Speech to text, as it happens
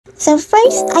So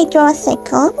first, I draw a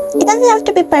circle. It doesn't have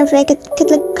to be perfect. It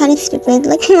could look kind of stupid,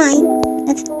 like mine.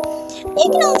 You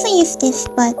can also use this,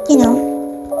 but you know,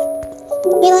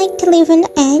 we like to live on the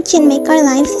edge and make our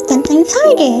lives 10 times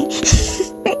harder.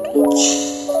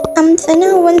 So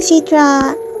now once you draw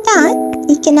that,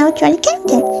 you can now draw the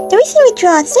character. The reason we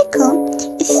draw a circle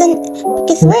is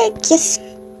because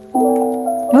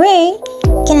we're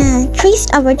gonna trace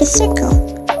over the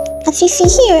circle. As you see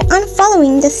here, I'm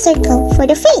following the circle for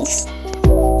the face,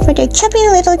 for the chubby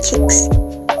little cheeks.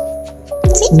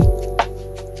 See?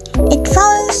 It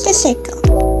follows the circle.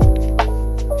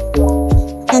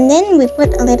 And then we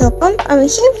put a little bump over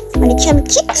here for the chubby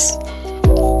cheeks.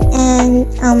 And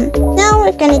now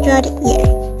we're gonna draw the ear.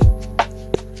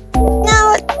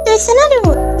 Now, there's another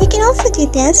one. You can also do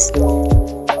this.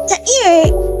 The ear,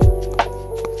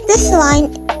 this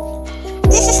line,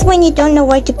 this is when you don't know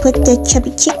where to put the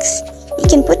chubby cheeks. You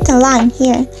can put the line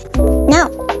here. Now,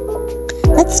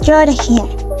 let's draw the hair.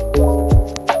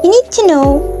 You need to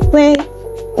know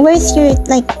where's your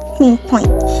main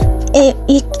point.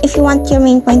 If you want your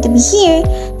main point to be here,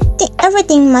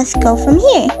 everything must go from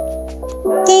here.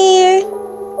 There.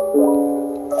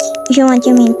 If you want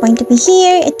your main point to be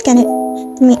here,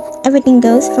 everything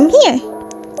goes from here.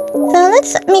 So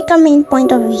let's make our main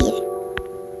point over here.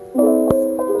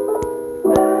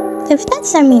 So if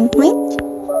that's our main point,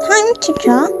 time to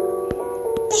draw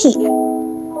the hair.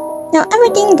 Now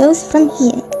everything goes from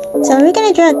here. So we're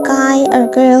gonna draw a guy or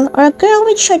a girl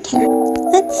with short hair.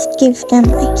 Let's give them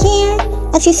a hair.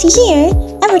 As you see here,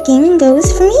 everything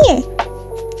goes from here.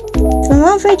 From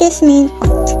over this main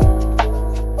point.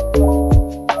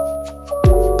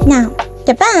 Now,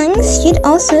 the bangs should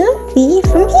also be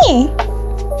from here.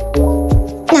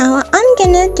 Now, I'm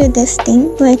gonna do this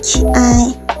thing, which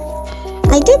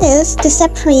I do this to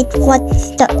separate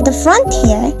what's the front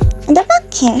hair and the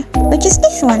back hair, which is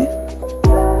this one.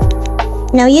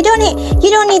 Now you don't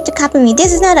need to copy me.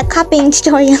 This is not a copying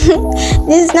tutorial.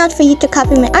 This is not for you to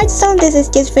copy my art style. This is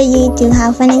just for you to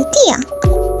have an idea.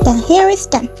 The hair is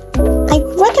done. I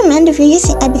recommend if you're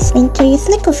using Ibis paint to use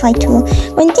liquify tool.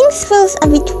 When things feels a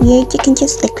bit weird, you can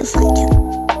just liquify them.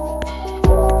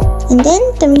 And then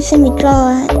the reason we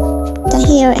draw the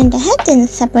hair and the head in a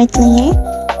separate layer,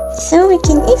 so we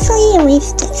can easily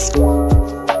erase this.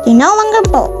 You're no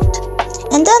longer bald.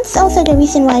 And that's also the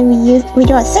reason why we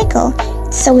draw a circle,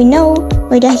 so we know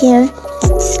where the hair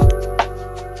ends.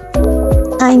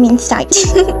 Start.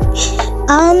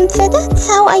 So that's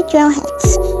how I draw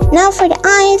heads. Now for the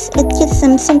eyes, it's just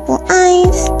some simple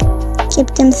eyes. Give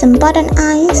them some button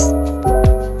eyes.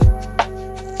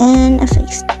 And a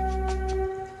face.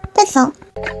 That's all.